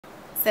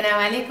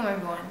Assalamu alaikum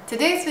everyone.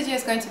 Today's video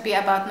is going to be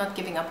about not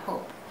giving up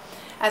hope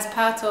as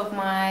part of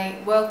my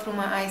World Through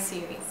My Eyes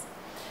series.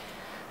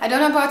 I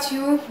don't know about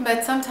you,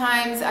 but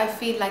sometimes I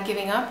feel like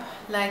giving up,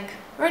 like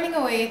running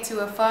away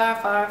to a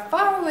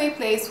far away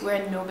place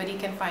where nobody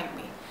can find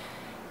me,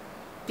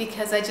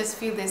 because I just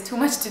feel there's too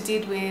much to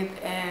deal with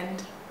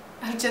and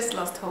I've just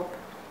lost hope.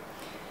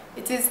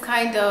 It is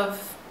kind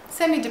of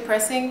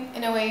semi-depressing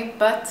in a way,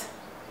 but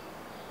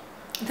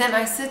then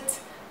I sit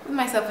with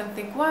myself and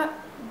think, what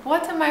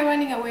am I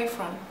running away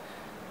from?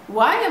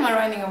 Why am I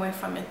running away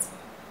from it?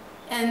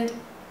 And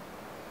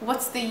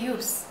what's the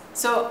use?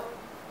 So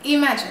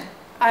imagine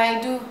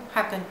I do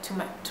happen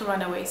to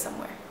run away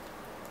somewhere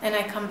and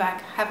I come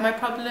back. Have my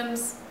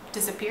problems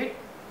disappeared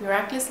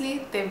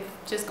miraculously? They've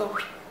just go,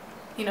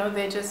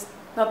 they're just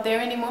not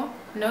there anymore?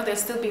 No, they'll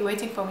still be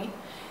waiting for me.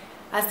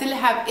 I still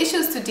have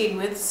issues to deal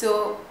with,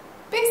 so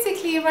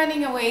basically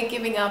running away,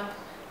 giving up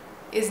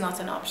is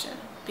not an option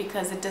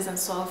because it doesn't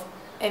solve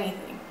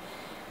anything.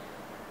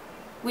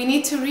 We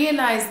need to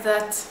realize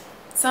that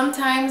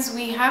sometimes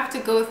we have to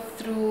go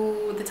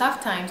through the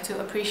tough times to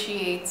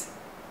appreciate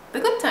the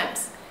good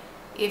times.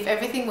 If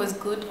everything was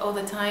good all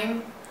the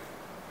time,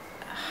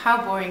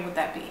 how boring would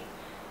that be?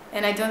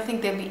 And I don't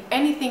think there'll be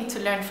anything to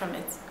learn from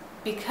it,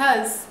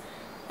 because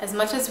as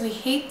much as we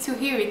hate to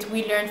hear it,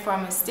 we learn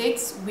from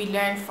mistakes, we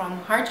learn from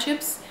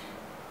hardships,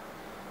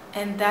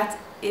 and that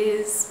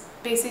is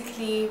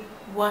basically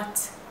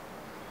what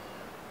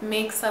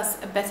makes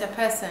us a better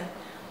person.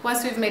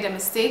 Once we've made a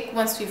mistake,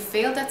 once we've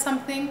failed at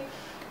something,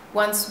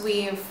 once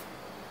we've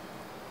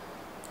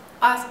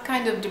are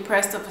kind of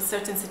depressed of a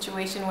certain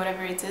situation,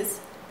 whatever it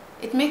is,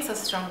 it makes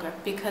us stronger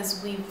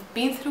because we've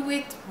been through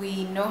it,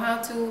 we know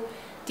how to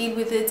deal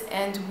with it,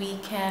 and we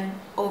can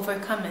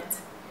overcome it.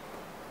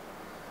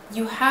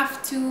 You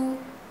have to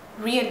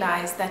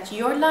realize that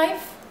your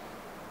life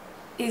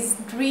is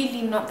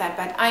really not that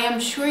bad. I am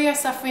sure you're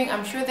suffering,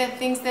 I'm sure there are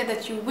things there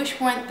that you wish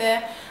weren't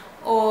there,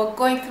 or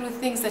going through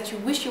things that you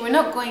wish you were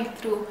not going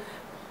through.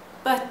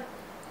 But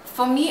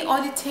for me,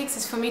 all it takes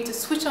is for me to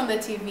switch on the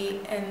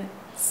TV and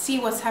see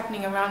what's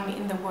happening around me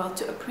in the world,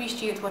 to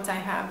appreciate what I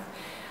have.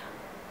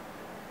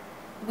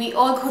 We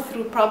all go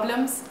through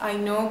problems, I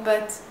know,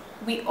 but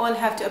we all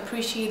have to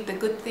appreciate the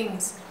good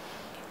things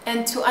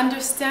and to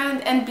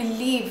understand and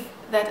believe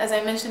that, as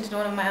I mentioned in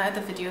one of my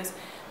other videos,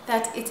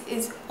 that it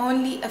is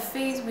only a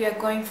phase we are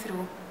going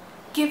through.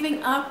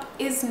 Giving up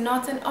is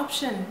not an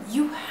option.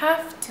 You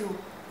have to.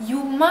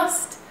 You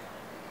must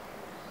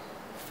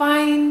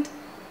find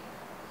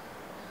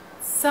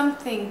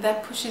something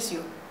that pushes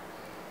you.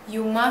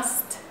 You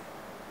must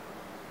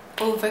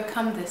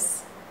overcome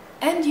this,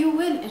 and you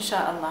will,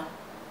 inshallah.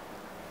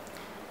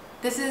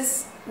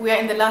 We are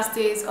in the last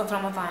days of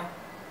Ramadan.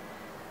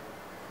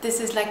 This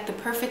is like the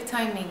perfect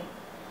timing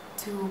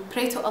to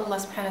pray to Allah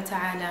subhanahu wa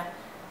ta'ala.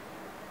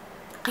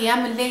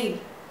 Qiyam al-layl.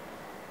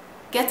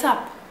 Get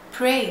up,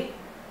 pray.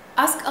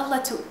 Ask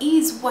Allah to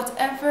ease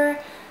whatever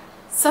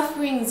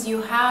sufferings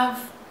you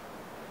have,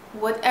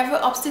 whatever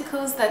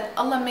obstacles, that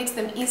Allah makes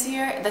them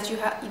easier, that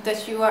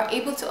you are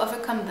able to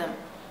overcome them.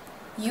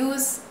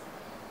 Use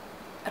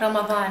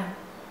Ramadan.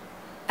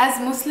 As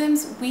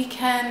Muslims, we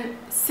can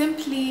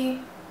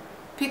simply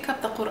pick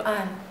up the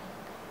Quran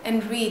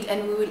and read,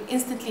 and we will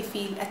instantly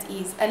feel at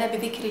ease. أَلَا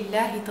بِذِكْرِ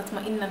اللَّهِ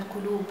تَطْمَئِنَّ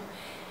الْقُلُوبِ.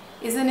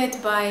 Isn't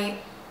it by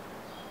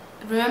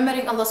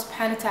remembering Allah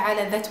subhanahu wa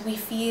ta'ala that we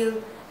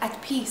feel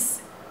at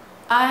peace?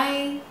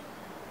 I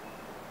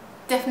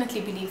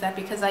definitely believe that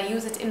because I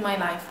use it in my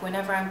life.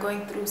 Whenever I'm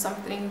going through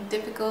something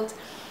difficult,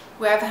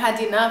 where I've had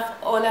enough,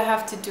 all I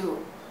have to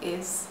do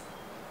is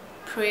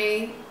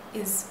pray,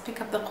 is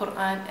pick up the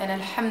Quran, and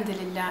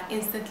alhamdulillah,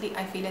 instantly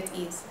I feel at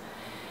ease.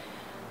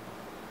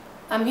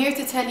 I'm here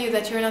to tell you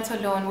that you're not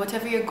alone.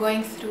 Whatever you're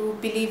going through,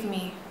 believe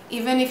me,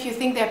 even if you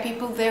think there are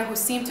people there who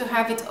seem to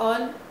have it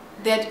all,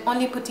 they're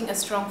only putting a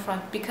strong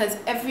front, because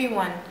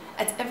everyone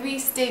at every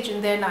stage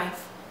in their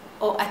life,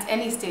 or at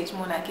any stage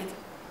more like it,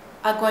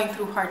 are going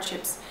through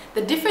hardships.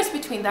 The difference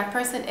between that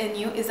person and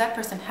you is that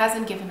person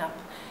hasn't given up,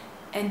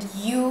 and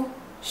you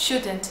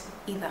shouldn't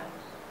either.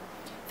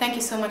 Thank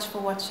you so much for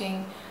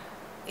watching.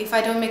 If I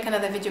don't make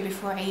another video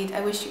before Eid,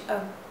 I wish you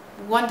a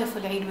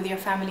wonderful Eid with your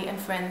family and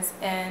friends,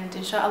 and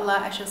inshallah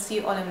I shall see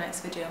you all in the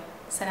next video.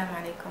 Assalamu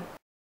alaikum.